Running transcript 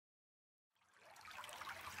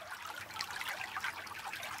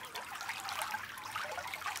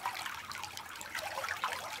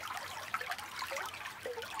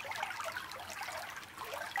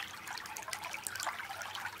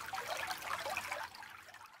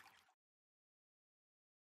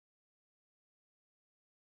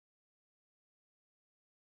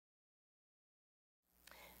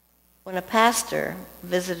When a pastor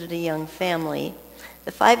visited a young family,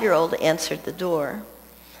 the 5-year-old answered the door.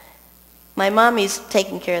 "My mommy's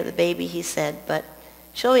taking care of the baby," he said, "but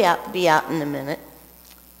she'll be out in a minute."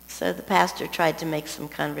 So the pastor tried to make some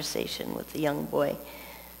conversation with the young boy.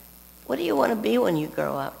 "What do you want to be when you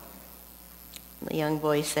grow up?" The young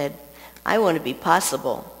boy said, "I want to be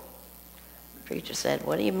possible." The preacher said,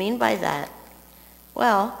 "What do you mean by that?"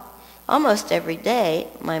 "Well, almost every day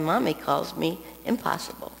my mommy calls me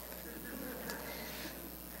impossible."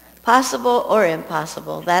 Possible or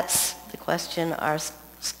impossible? That's the question our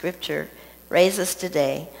scripture raises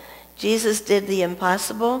today. Jesus did the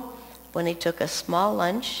impossible when he took a small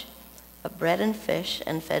lunch of bread and fish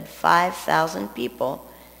and fed 5,000 people.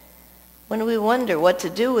 When we wonder what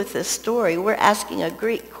to do with this story, we're asking a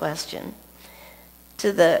Greek question.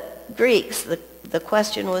 To the Greeks, the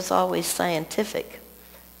question was always scientific.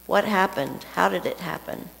 What happened? How did it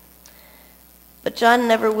happen? But John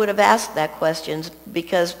never would have asked that question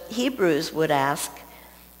because Hebrews would ask,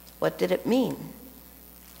 what did it mean?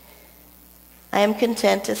 I am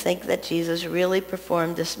content to think that Jesus really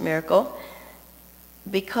performed this miracle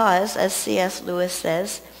because, as C.S. Lewis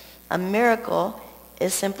says, a miracle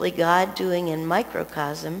is simply God doing in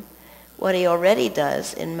microcosm what he already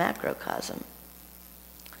does in macrocosm.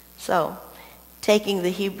 So, taking the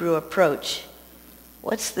Hebrew approach,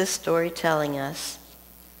 what's this story telling us?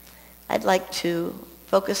 I'd like to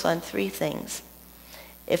focus on 3 things.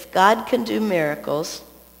 If God can do miracles,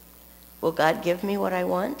 will God give me what I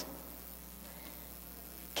want?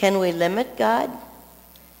 Can we limit God?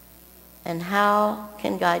 And how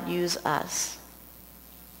can God use us?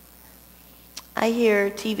 I hear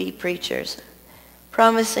TV preachers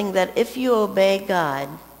promising that if you obey God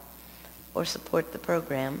or support the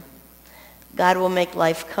program, God will make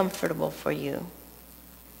life comfortable for you.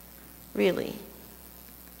 Really?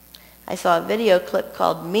 I saw a video clip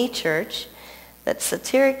called Me Church that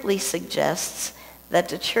satirically suggests that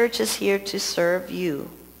the church is here to serve you.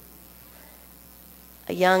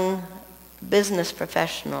 A young business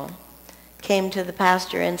professional came to the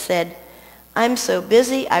pastor and said, "I'm so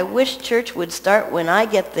busy, I wish church would start when I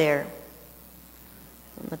get there."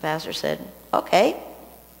 And the pastor said, "Okay."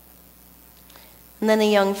 And then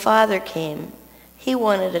a young father came. He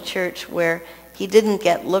wanted a church where he didn't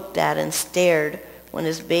get looked at and stared when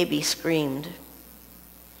his baby screamed.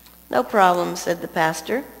 "No problem," said the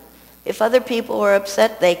pastor. "If other people are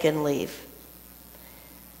upset, they can leave."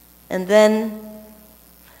 And then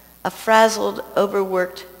a frazzled,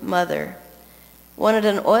 overworked mother wanted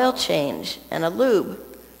an oil change and a lube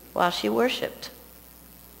while she worshiped.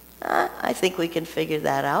 I think we can figure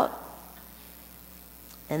that out.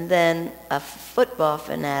 And then a football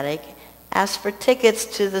fanatic asked for tickets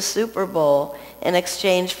to the Super Bowl in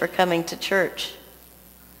exchange for coming to church.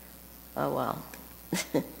 Oh, well.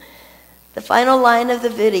 The final line of the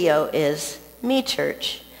video is, "Me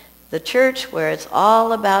Church, the church where it's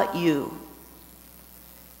all about you."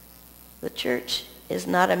 The church is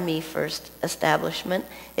not a me-first establishment.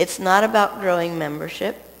 It's not about growing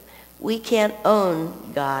membership. We can't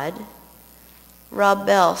own God. Rob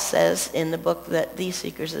Bell says in the book that These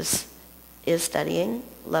Seekers is studying,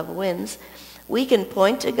 Love Wins, we can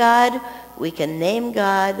point to God, we can name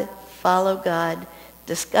God, follow God,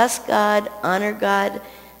 discuss God, honor God,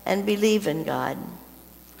 and believe in God.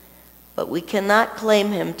 But we cannot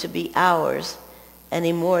claim him to be ours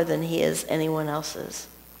any more than he is anyone else's.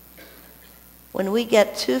 When we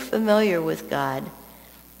get too familiar with God,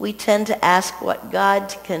 we tend to ask what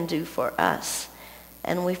God can do for us,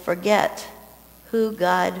 and we forget who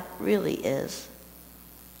God really is.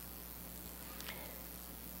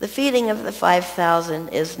 The feeding of the 5,000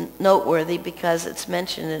 is noteworthy because it's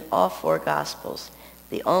mentioned in all 4 Gospels,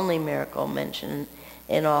 the only miracle mentioned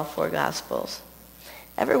in all 4 Gospels.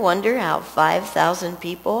 Ever wonder how 5,000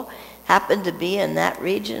 people happened to be in that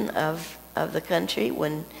region of the country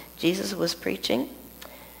when Jesus was preaching?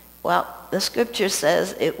 Well, the scripture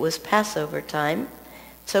says it was Passover time,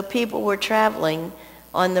 so people were traveling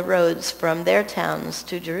on the roads from their towns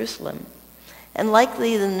to Jerusalem. And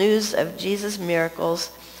likely the news of Jesus' miracles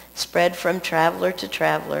spread from traveler to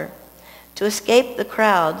traveler. To escape the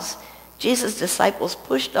crowds, Jesus' disciples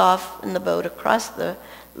pushed off in the boat across the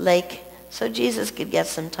lake so Jesus could get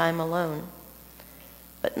some time alone.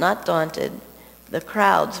 But not daunted, the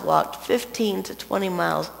crowds walked 15 to 20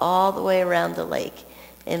 miles all the way around the lake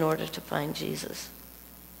in order to find Jesus.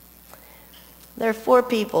 There are 4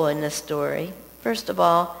 people in this story. First of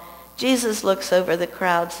all, Jesus looks over the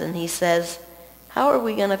crowds and he says, "How are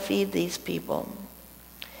we going to feed these people?"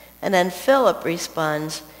 And then Philip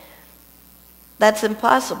responds, "That's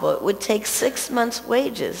impossible. It would take 6 months'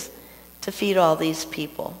 wages to feed all these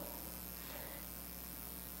people."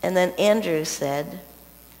 And then Andrew said,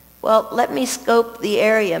 well, let me scope the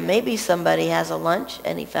area. Maybe somebody has a lunch.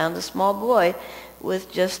 And he found a small boy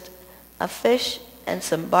with just a fish and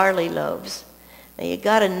some barley loaves. Now you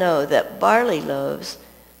got to know that barley loaves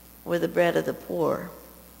were the bread of the poor.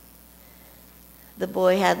 The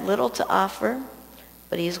boy had little to offer,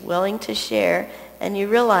 but he's willing to share. And you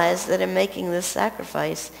realize that in making this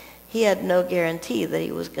sacrifice, he had no guarantee that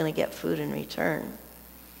he was going to get food in return.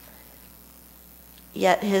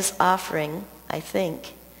 Yet his offering, I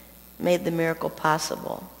think, made the miracle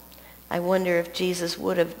possible. I wonder if Jesus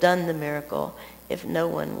would have done the miracle if no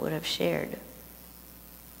one would have shared.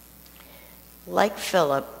 Like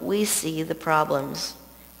Philip, we see the problems,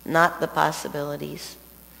 not the possibilities.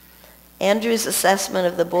 Andrew's assessment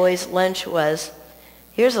of the boy's lunch was,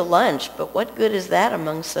 here's a lunch, but what good is that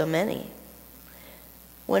among so many?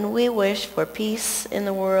 When we wish for peace in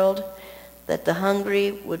the world, that the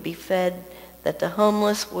hungry would be fed, that the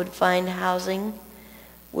homeless would find housing,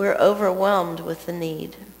 we're overwhelmed with the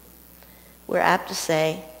need. We're apt to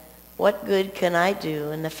say, what good can I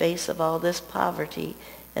do in the face of all this poverty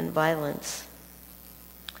and violence?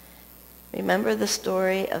 Remember the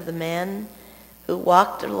story of the man who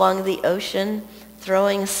walked along the ocean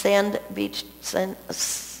throwing beach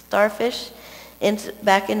starfish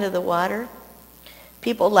back into the water?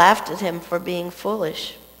 People laughed at him for being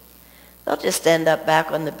foolish. They'll just end up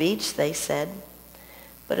back on the beach, they said.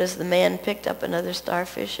 But as the man picked up another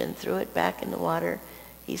starfish and threw it back in the water,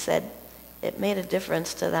 he said, it made a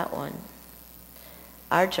difference to that one.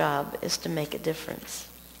 Our job is to make a difference.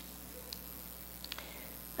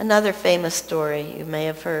 Another famous story you may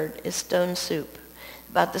have heard is Stone Soup,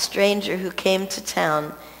 about the stranger who came to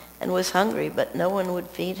town and was hungry, but no one would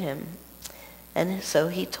feed him. And so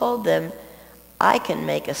he told them, I can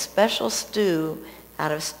make a special stew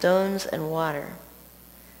out of stones and water.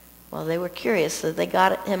 Well, they were curious, so they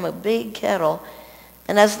got him a big kettle,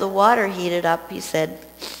 and as the water heated up, he said,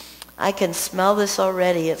 I can smell this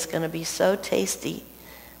already. It's going to be so tasty,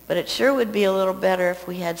 but it sure would be a little better if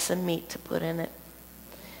we had some meat to put in it.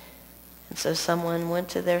 And so someone went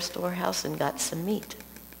to their storehouse and got some meat.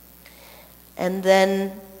 And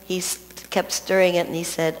then he kept stirring it, and he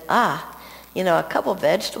said, a couple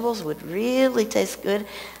vegetables would really taste good.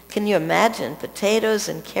 Can you imagine potatoes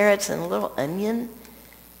and carrots and a little onion?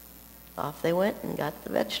 Off they went and got the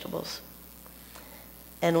vegetables.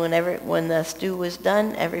 And when the stew was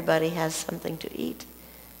done, everybody has something to eat.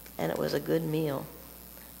 And it was a good meal.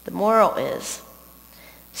 The moral is,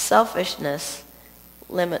 selfishness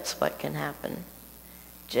limits what can happen.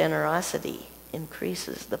 Generosity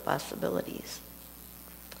increases the possibilities.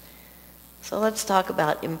 So let's talk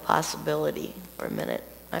about impossibility for a minute.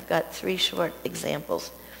 I've got 3 short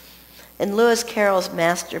examples. In Lewis Carroll's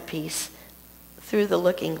masterpiece, Through the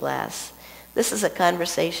Looking Glass, this is a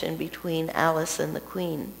conversation between Alice and the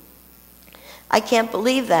Queen. I can't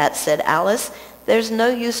believe that, said Alice. There's no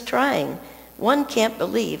use trying. One can't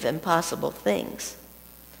believe impossible things.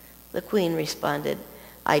 The Queen responded,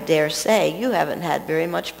 I dare say you haven't had very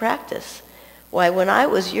much practice. Why, when I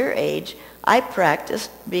was your age, I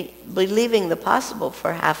practiced believing the possible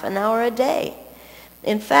for half an hour a day.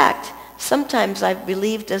 In fact, sometimes I've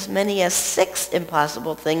believed as many as 6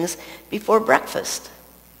 impossible things before breakfast.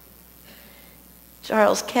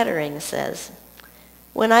 Charles Kettering says,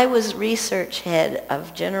 when I was research head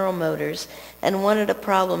of General Motors and wanted a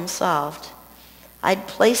problem solved, I'd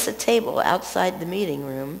place a table outside the meeting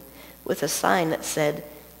room with a sign that said,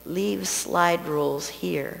 leave slide rules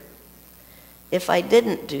here. If I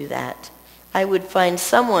didn't do that, I would find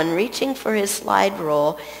someone reaching for his slide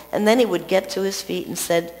rule, and then he would get to his feet and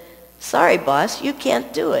said, sorry, boss, you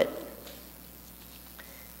can't do it.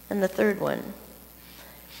 And the third one.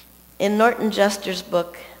 In Norton Juster's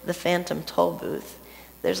book, The Phantom Toll Booth,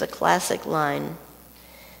 there's a classic line.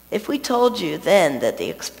 If we told you then that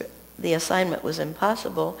the assignment was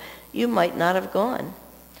impossible, you might not have gone.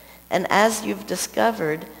 And as you've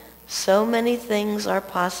discovered, so many things are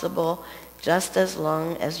possible just as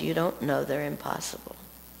long as you don't know they're impossible.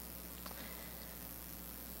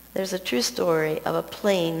 There's a true story of a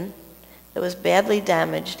plane that was badly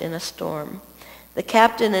damaged in a storm. The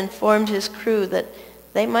captain informed his crew that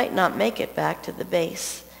they might not make it back to the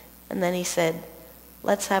base. And then he said,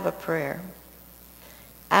 let's have a prayer.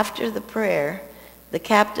 After the prayer, the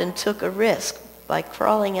captain took a risk by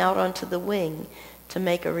crawling out onto the wing to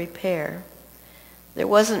make a repair. There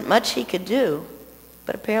wasn't much he could do,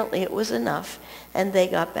 but apparently it was enough, and they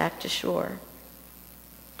got back to shore.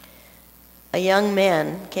 A young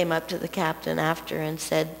man came up to the captain after and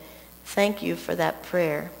said, thank you for that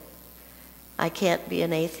prayer. I can't be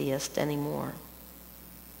an atheist anymore.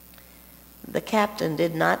 The captain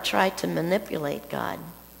did not try to manipulate God.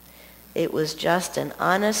 It was just an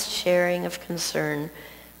honest sharing of concern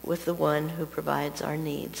with the one who provides our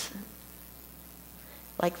needs.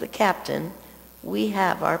 Like the captain, we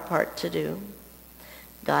have our part to do.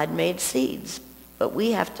 God made seeds, but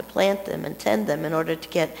we have to plant them and tend them in order to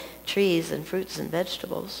get trees and fruits and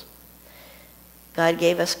vegetables. God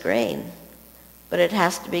gave us grain, but it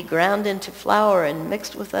has to be ground into flour and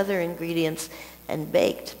mixed with other ingredients and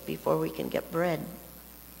baked before we can get bread.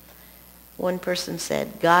 One person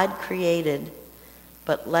said, God created,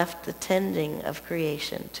 but left the tending of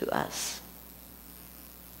creation to us.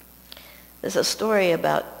 There's a story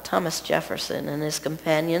about Thomas Jefferson and his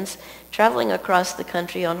companions traveling across the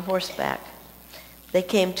country on horseback. They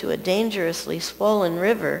came to a dangerously swollen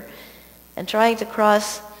river, and trying to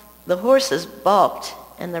cross, the horses balked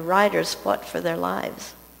and the riders fought for their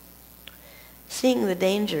lives. Seeing the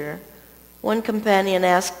danger, one companion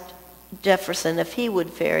asked Jefferson if he would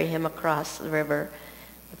ferry him across the river.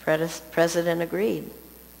 The president agreed.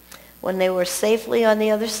 When they were safely on the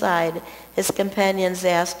other side, his companions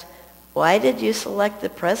asked, "Why did you select the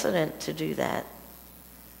president to do that?"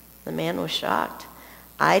 The man was shocked.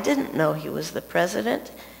 "I didn't know he was the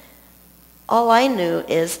president. All I knew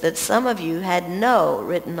is that some of you had no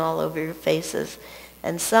written all over your faces,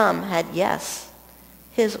 and some had yes.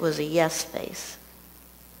 His was a yes face."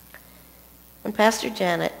 When Pastor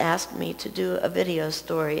Janet asked me to do a video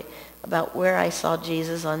story about where I saw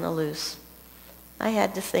Jesus on the loose, I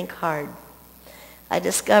had to think hard. I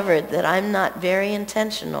discovered that I'm not very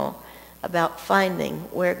intentional about finding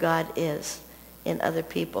where God is in other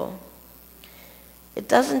people. It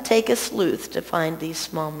doesn't take a sleuth to find these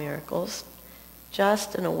small miracles,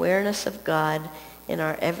 just an awareness of God in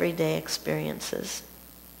our everyday experiences.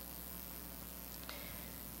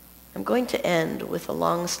 I'm going to end with a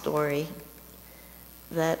long story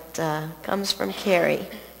that comes from Carrie.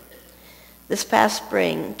 This past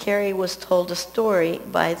spring, Carrie was told a story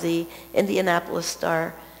by the Indianapolis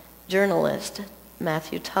Star journalist,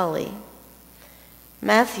 Matthew Tully.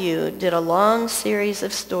 Matthew did a long series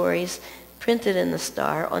of stories printed in the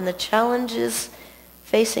Star on the challenges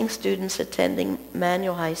facing students attending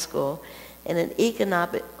Manual High School in an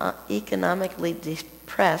economically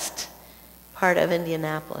depressed part of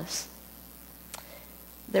Indianapolis.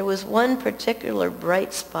 There was one particular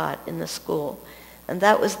bright spot in the school, and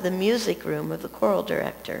that was the music room of the choral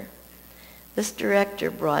director. This director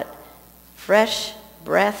brought fresh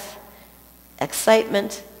breath,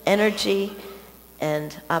 excitement, energy,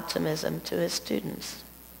 and optimism to his students.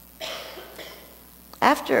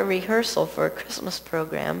 After a rehearsal for a Christmas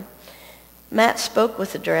program, Matt spoke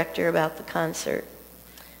with the director about the concert.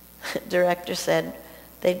 The director said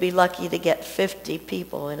they'd be lucky to get 50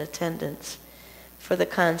 people in attendance for the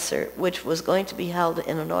concert, which was going to be held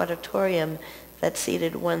in an auditorium that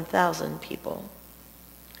seated 1,000 people.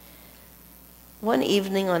 One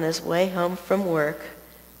evening on his way home from work,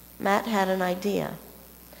 Matt had an idea.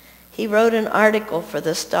 He wrote an article for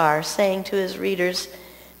the Star saying to his readers,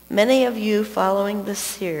 "Many of you following this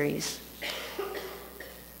series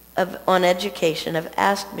on education have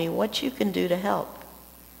asked me what you can do to help."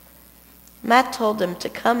 Matt told them to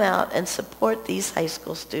come out and support these high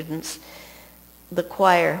school students, the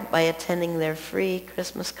choir, by attending their free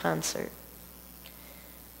Christmas concert.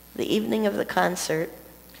 The evening of the concert,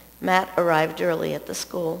 Matt arrived early at the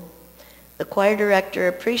school. The choir director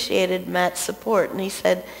appreciated Matt's support, and he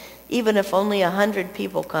said, "Even if only 100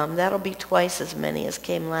 people come, that'll be twice as many as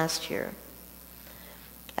came last year."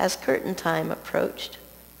 As curtain time approached,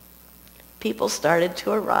 people started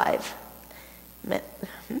to arrive.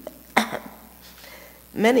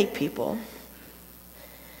 Many people.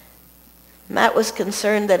 Matt was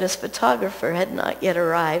concerned that his photographer had not yet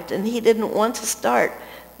arrived, and he didn't want to start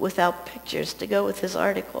without pictures to go with his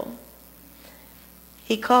article.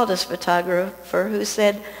 He called his photographer, who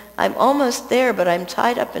said, "I'm almost there, but I'm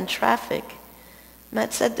tied up in traffic."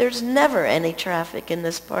 Matt said, "There's never any traffic in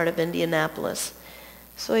this part of Indianapolis."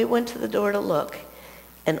 So he went to the door to look,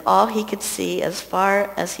 and all he could see, as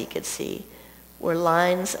far as he could see, were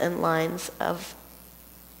lines and lines of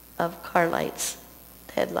car lights,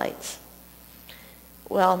 headlights.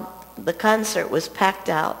 Well, the concert was packed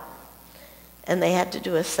out, and they had to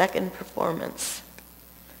do a second performance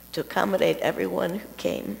to accommodate everyone who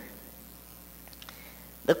came.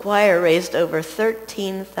 The choir raised over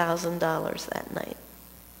 $13,000 that night.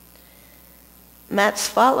 Matt's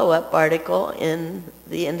follow-up article in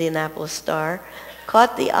the Indianapolis Star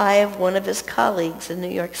caught the eye of one of his colleagues in New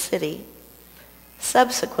York City.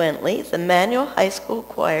 Subsequently, the Manual High School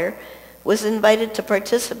choir was invited to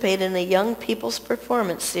participate in a Young People's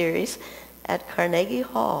Performance series at Carnegie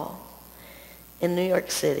Hall. in New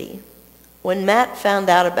York City. When Matt found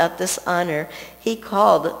out about this honor, he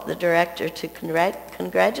called the director to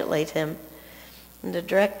congratulate him. And the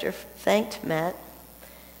director thanked Matt,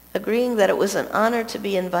 agreeing that it was an honor to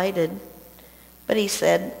be invited. But he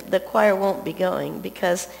said the choir won't be going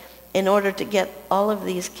because in order to get all of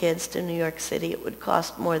these kids to New York City, it would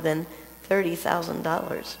cost more than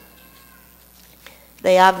 $30,000.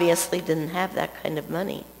 They obviously didn't have that kind of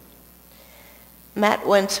money. Matt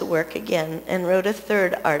went to work again and wrote a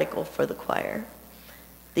third article for the choir.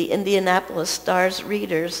 The Indianapolis Star's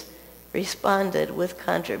readers responded with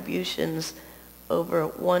contributions over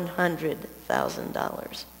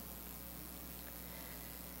 $100,000.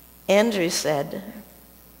 Andrew said,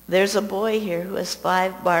 "There's a boy here who has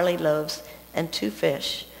 5 barley loaves and 2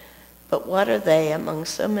 fish, but what are they among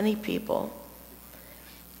so many people?"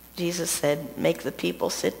 Jesus said, "Make the people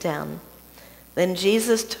sit down." Then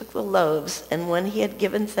Jesus took the loaves, and when he had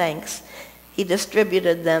given thanks, he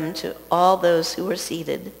distributed them to all those who were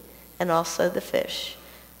seated, and also the fish,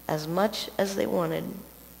 as much as they wanted.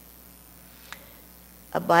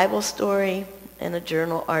 A Bible story and a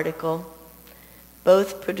journal article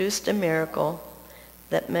both produced a miracle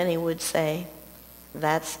that many would say,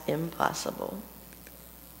 that's impossible.